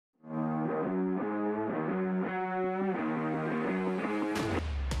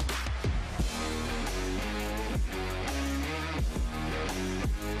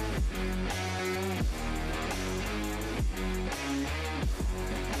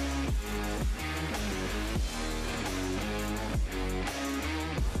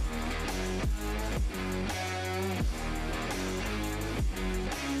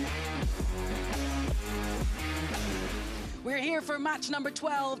here for match number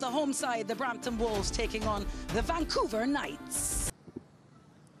 12, the home side, the Brampton Wolves, taking on the Vancouver Knights.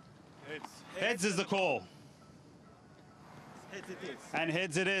 Heads is the call. Heads it is. And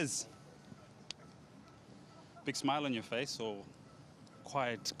heads it is. Big smile on your face, or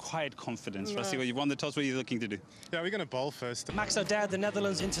quiet confidence? Rassie, well, you won the toss. What are you looking to do? Yeah, we're going to bowl first. Max O'Dowd, the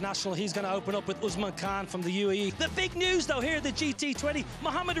Netherlands international, he's going to open up with Hussain Talat from the UAE. The big news, though, here at the GT20,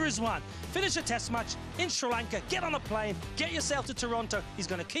 Mohammad Rizwan. Finish a test match in Sri Lanka, get on a plane, get yourself to Toronto. He's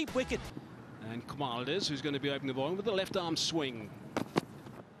going to keep wicket. And Kamal it is, who's going to be opening the ball with the left arm swing.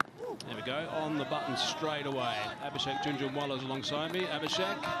 There we go, on the button straight away. Abhishek Junjunwala's alongside me.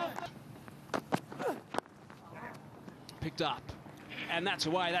 Abhishek. Picked up. And that's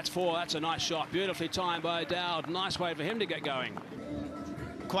away, that's four. That's a nice shot. Beautifully timed by Dowd. Nice way for him to get going.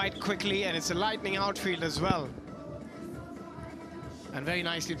 Quite quickly, and it's a lightning outfield as well. And very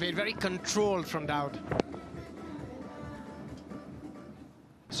nicely played, very controlled from Dowd.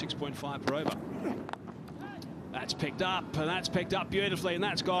 6.5 per over. That's picked up, and that's picked up beautifully, and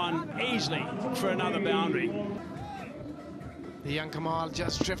that's gone easily for another boundary. The young Kamal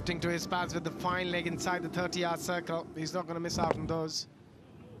just drifting to his pads with the fine leg inside the 30-yard circle. He's not going to miss out on those.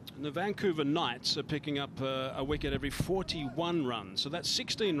 And the Vancouver Knights are picking up a wicket every 41 runs. So that's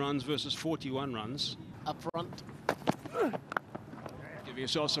 16 runs versus 41 runs. Up front. Give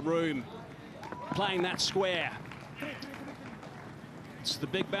yourself some room. Playing that square. It's the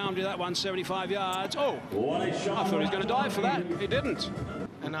big boundary, that one, 75 yards. Oh, I thought he was going to dive for that. He didn't.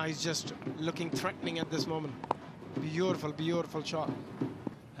 And now he's just looking threatening at this moment. Beautiful, beautiful shot.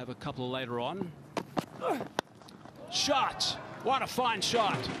 Have a couple later on. Shot! What a fine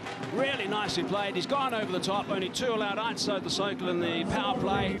shot. Really nicely played. He's gone over the top. Only 2 allowed outside the circle in the power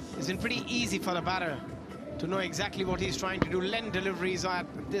play. It's been pretty easy for the batter to know exactly what he's trying to do. Length deliveries at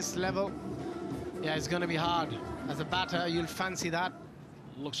this level. Yeah, it's going to be hard. As a batter, you'll fancy that.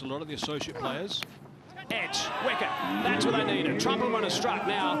 Looks a lot of the associate players. Edge, wicket, that's what they needed. Trumpelmann has struck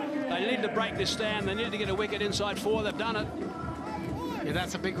now. They need to break this stand. They need to get a wicket inside 4. They've done it. Yeah,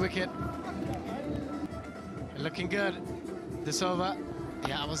 that's a big wicket. Looking good. This over.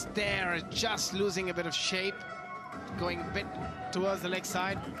 Yeah, I was there, just losing a bit of shape. Going a bit towards the leg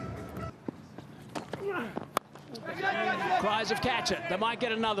side. Cries of catch it. They might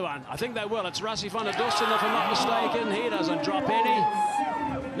get another one. I think they will. It's Rassie van der Dussen, if I'm not mistaken. He doesn't drop any.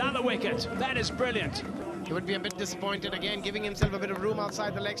 Another wicket. That is brilliant. He would be a bit disappointed again, giving himself a bit of room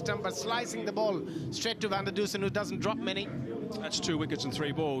outside the leg stump, but slicing the ball straight to van der Dussen, who doesn't drop many. That's 2 wickets and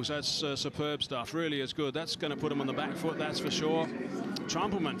 3 balls. That's superb stuff. Really is good. That's going to put him on the back foot, that's for sure.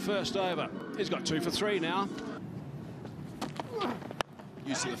 Trumpelmann, first over. He's got 2 for 3 now.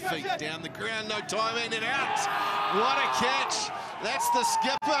 Use of the feet down the ground, no time in and out. What a catch. That's the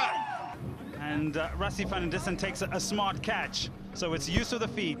skipper. And Rassie van der Dussen takes a smart catch. So it's use of the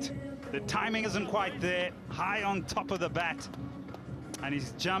feet. The timing isn't quite there. High on top of the bat. And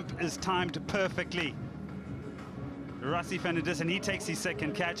his jump is timed perfectly. Rassie van der Dussen, he takes his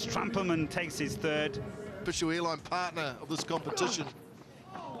second catch. Trumpelmann takes his third. Official airline partner of this competition.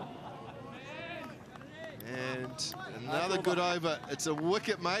 And another good over. It's a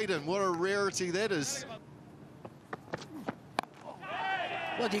wicket maiden. What a rarity that is.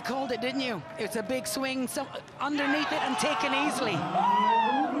 Well, you called it, didn't you? It's a big swing, so underneath it and taken easily.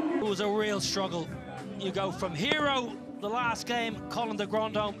 It was a real struggle. You go from hero the last game, Colin de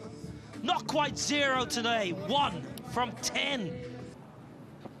Grandhomme, not quite 0 today, 1 from 10.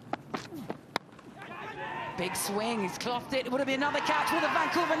 Big swing, he's clocked it. It would have been another catch for the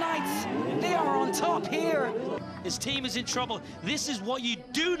Vancouver Knights. They are on top here. His team is in trouble. This is what you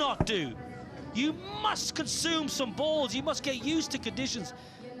do not do. You must consume some balls. You must get used to conditions.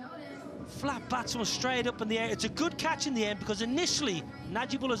 Flat batsman straight up in the air. It's a good catch in the end because initially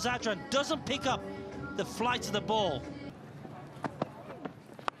Najibullah Zadran doesn't pick up the flight of the ball.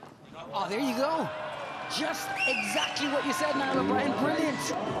 Oh, there you go. Just exactly what you said, Niall O'Brien.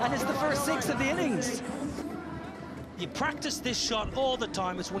 Brilliant. And it's the first 6 of the innings. You practice this shot all the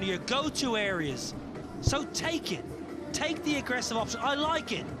time. It's one of your go-to areas. So take it. Take the aggressive option. I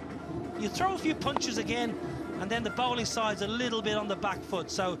like it. You throw a few punches again, and then the bowling side's a little bit on the back foot.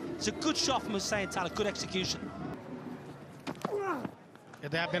 So it's a good shot from Hussain Talat, good execution.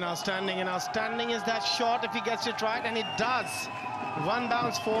 They have been outstanding, and outstanding is that shot if he gets it right, and it does. 1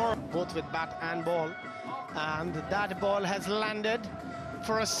 bounce 4, both with bat and ball. And that ball has landed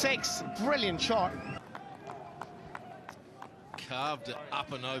for a 6. Brilliant shot. Carved it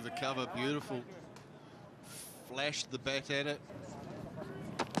up and over cover, beautiful. Flashed the bat at it.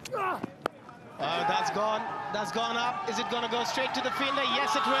 That's gone up. Is it going to go straight to the fielder?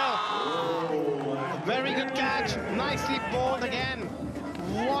 Yes, it will. Very good catch, nicely bowled again.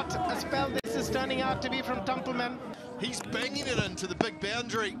 What a spell this is turning out to be from Trumpelmann. He's banging it into the big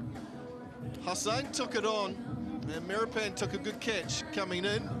boundary. Hussain took it on, and Mirapan took a good catch coming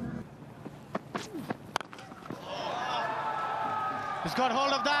in. He's got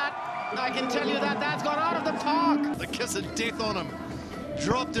hold of that. I can tell you that that's gone out of the park. The kiss of death on him.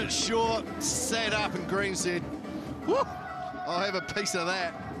 Dropped it short, sat up, and Green said, "Woo, I'll have a piece of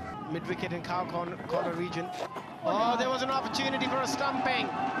that." Mid-wicket in cow corner region. Oh, there was an opportunity for a stumping.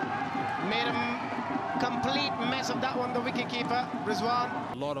 Made a complete mess of that one, the wicketkeeper,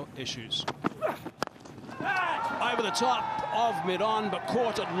 Rizwan. A lot of issues. Over the top of mid-on, but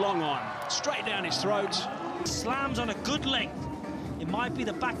caught it long on. Straight down his throat. Slams on a good length. It might be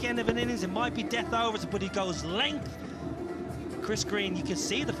the back end of an innings, it might be death overs, but he goes length. Chris Green, you can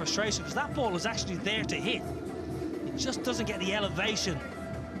see the frustration because that ball was actually there to hit. It just doesn't get the elevation.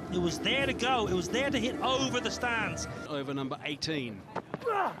 It was there to go. It was there to hit over the stands. Over number 18.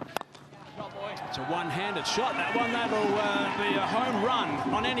 It's a one-handed shot. That one, that'll be a home run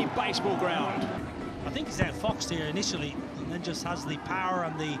on any baseball ground. I think he's outfoxed here initially and then just has the power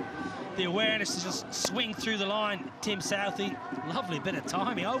and the awareness to just swing through the line. Tim Southey, lovely bit of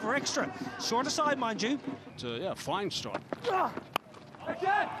timing, over extra. Shorter side, mind you. Yeah, fine strike.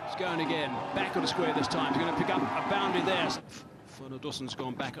 He's going again. Back of the square this time. He's going to pick up a boundary there. Dawson's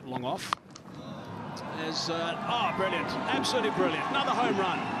gone back at long off. There's, oh, brilliant. Absolutely brilliant. Another home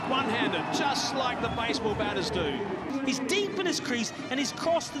run. One-handed, just like the baseball batters do. He's deep in his crease and he's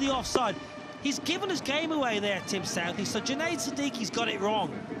crossed to the offside. He's given his game away there, Tim Southey. So Junaid Siddiqui's got it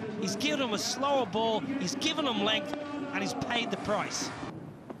wrong. He's given him a slower ball, he's given him length, and he's paid the price.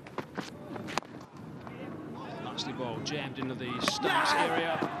 Nicely ball jammed into the stumps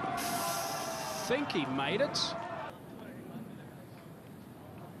area. Think he made it.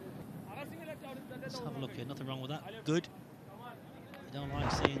 Let's have a look here, nothing wrong with that. Good. I don't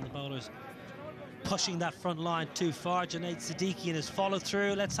like seeing the bowlers pushing that front line too far. Junaid Siddiqui and his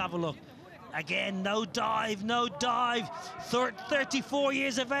follow-through. Let's have a look. Again, no dive, no dive. 34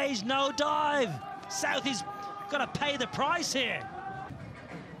 years of age, no dive. Southey's got to pay the price here.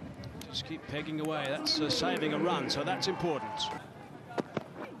 Just keep pegging away. That's saving a run, so that's important.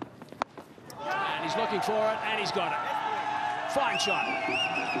 And he's looking for it, and he's got it. Fine shot.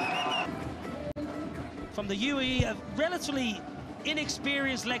 From the UAE, a relatively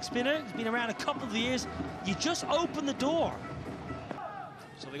inexperienced leg spinner. He's been around a couple of years. You just open the door.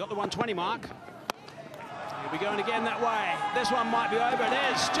 So they got the 120 mark. He'll be going again that way. This one might be over. It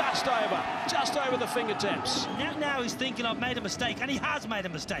is just over the fingertips. Now he's thinking, I've made a mistake, and he has made a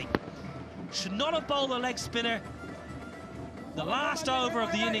mistake. Should not have bowled a leg spinner. The last over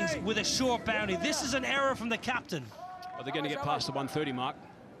of the innings with a short boundary. This is an error from the captain. Are they going to get past the 130 mark?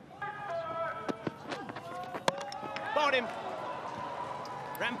 Bowled him.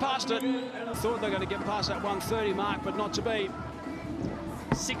 Ran past it. Thought they were going to get past that 130 mark, but not to be.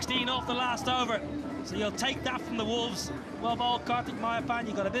 16 off the last over. So you'll take that from the Wolves. Well bowled, Karthik Mayapan.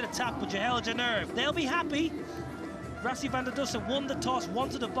 You got a bit of tap, but you held your nerve. They'll be happy. Rassie van der Dussen won the toss,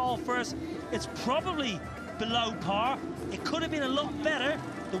 wanted the ball first. It's probably below par. It could have been a lot better.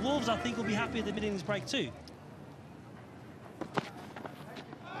 The Wolves, I think, will be happy at the mid-innings break too.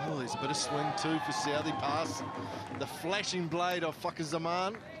 Oh, there's a bit of swing too for Southey pass. The flashing blade of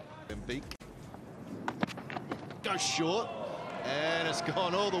Zaman. And Beak goes short, and it's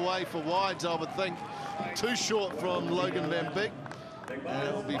gone all the way for wides, I would think. Too short from Logan Van Beek, and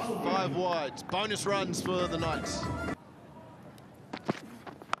it will be 5 wides. Bonus runs for the Knights.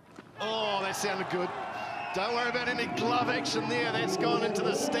 Oh, that sounded good. Don't worry about any glove action there. That's gone into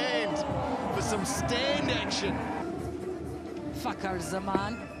the stand for some stand action. Fakhar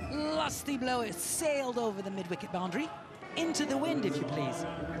Zaman, lusty blow, it sailed over the mid-wicket boundary. Into the wind, if you please.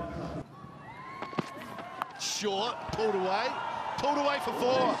 Short, pulled away for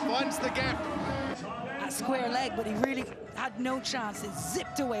 4, finds the gap. At square leg, but he really had no chance. It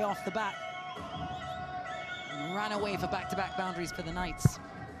zipped away off the bat. And ran away for back-to-back boundaries for the Knights.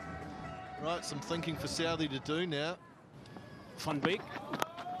 Right, some thinking for Southey to do now. Van Beek.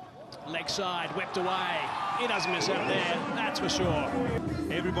 Leg side, whipped away. He doesn't miss out there, that's for sure.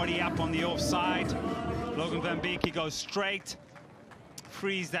 Everybody up on the offside. Logan Van Beek, he goes straight,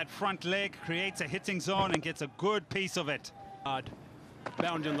 frees that front leg, creates a hitting zone and gets a good piece of it.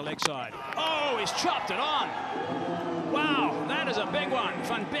 Bound on the leg side. Oh, he's chopped it on. Wow, that is a big one.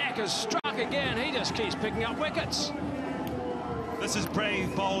 Van Beek has struck again. He just keeps picking up wickets. This is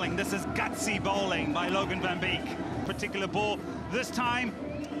brave bowling. This is gutsy bowling by Logan Van Beek. Particular ball. This time,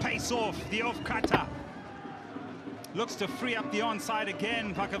 pace off, the off cutter. Looks to free up the onside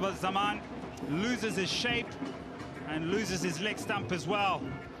again, Pakistani Zaman. loses his shape and loses his leg stump as well.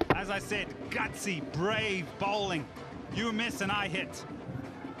 As I said, gutsy, brave bowling. You miss and I hit.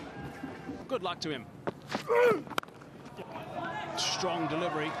 Good luck to him. Strong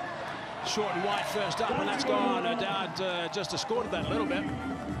delivery. Short and wide first up, and that's gone. Dowd just escorted that a little bit.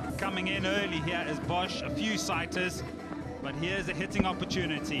 Coming in early here is Bosch, a few sighters, but here's a hitting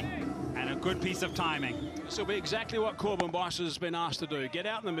opportunity and a good piece of timing. This will be exactly what Corbin Bosch has been asked to do. Get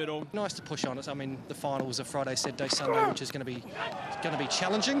out in the middle. Nice to push on it. I mean, the finals are Friday, Saturday, Sunday, which is going to be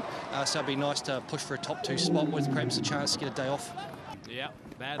challenging. So it'd be nice to push for a top 2 spot with perhaps a chance to get a day off. Yeah,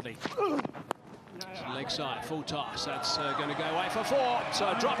 badly. Leg side, full toss. That's going to go away for 4. So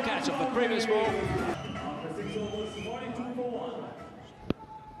a drop catch of the previous ball.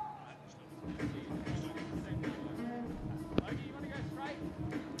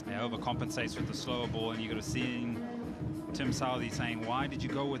 Yeah, overcompensates with the slower ball, and you got to see Tim Southey saying, why did you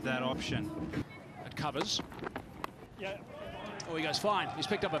go with that option? It covers. Yeah. Oh, he goes fine. He's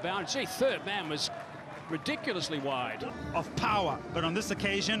picked up a boundary. Gee, third man was ridiculously wide. Of power, but on this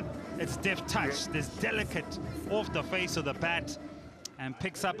occasion, it's deft touch. This delicate off the face of the bat, and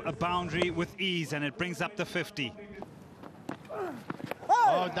picks up a boundary with ease, and it brings up the 50.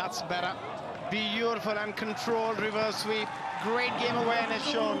 Oh, that's better. Beautiful and controlled reverse sweep. Great game awareness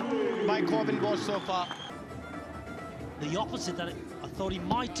shown by Corbin Bosch so far. The opposite that I thought he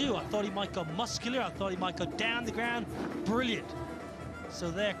might do. I thought he might go muscular. I thought he might go down the ground. Brilliant.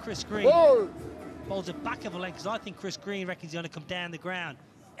 So there, Chris Green bowls it back of a leg, because I think Chris Green reckons he's going to come down the ground.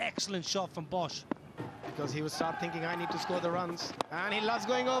 Excellent shot from Bosch. Because he will start thinking, I need to score the runs. And he loves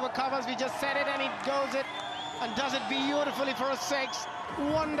going over covers. We just said it, and he goes it and does it beautifully for a 6.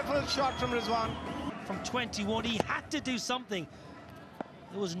 Wonderful shot from Rizwan. From 21, he had to do something.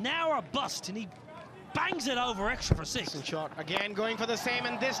 It was now or bust, and he bangs it over extra for 6. Excellent shot. Again, going for the same,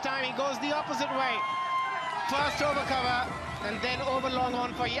 and this time he goes the opposite way. First over cover, and then over long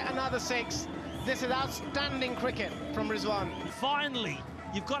on for yet another 6. This is outstanding cricket from Rizwan. Finally,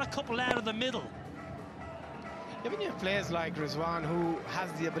 you've got a couple out of the middle. Yeah, when you have players like Rizwan, who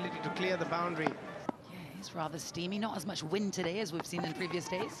has the ability to clear the boundary. Yeah, he's rather steamy. Not as much wind today as we've seen in previous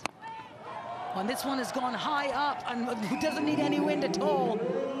days. And this one has gone high up and doesn't need any wind at all.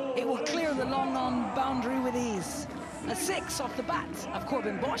 It will clear the long on boundary with ease. A 6 off the bat of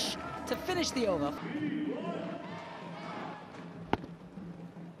Corbin Bosch to finish the over.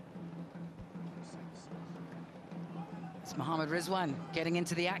 It's Mohammad Rizwan getting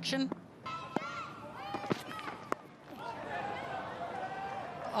into the action.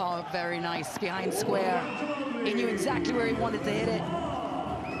 Oh, very nice, behind square. He knew exactly where he wanted to hit it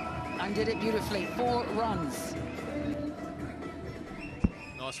and did it beautifully. 4 runs.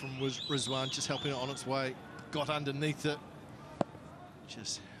 Nice from Rizwan, just helping it on its way. Got underneath it.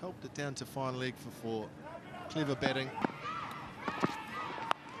 Just helped it down to fine leg for 4. Clever batting.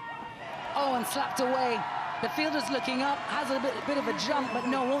 Oh, and slapped away. The fielder's looking up, has a bit of a jump, but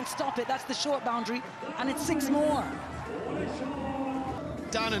no, won't stop it. That's the short boundary, and it's 6 more.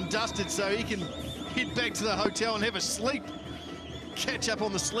 Done and dusted, so he can head back to the hotel and have a sleep. Catch up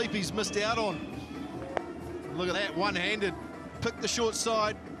on the sleep he's missed out on. Look at that, one-handed. Picked the short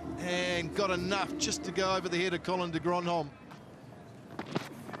side and got enough just to go over the head of Colin de Grandhomme.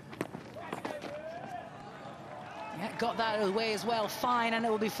 Yeah, got that away as well, fine, and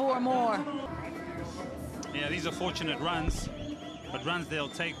it will be 4 more. Yeah, these are fortunate runs, but runs they'll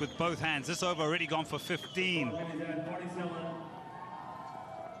take with both hands. This over already gone for 15.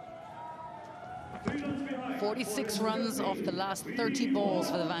 46 runs off the last 30 balls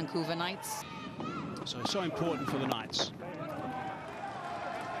for the Vancouver Knights. So important for the Knights.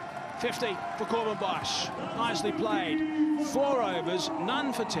 50 for Corbin Bosch. Nicely played. 4 overs,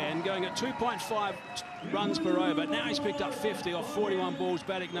 none for 10, going at 2.5 runs per over. Now he's picked up 50 off 41 balls,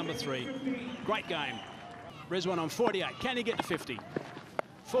 batting number 3. Great game. Rizwan on 48. Can he get to 50?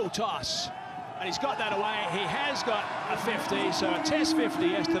 Full toss. And he's got that away. He has got a 50, so a test 50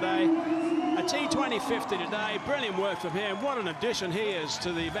 yesterday. A T20 50 today. Brilliant work from him. What an addition he is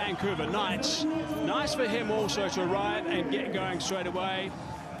to the Vancouver Knights. Nice for him also to ride and get going straight away.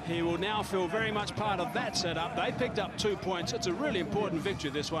 He will now feel very much part of that setup. They picked up 2 points. It's a really important victory,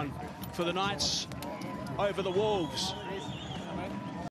 this one, for the Knights over the Wolves.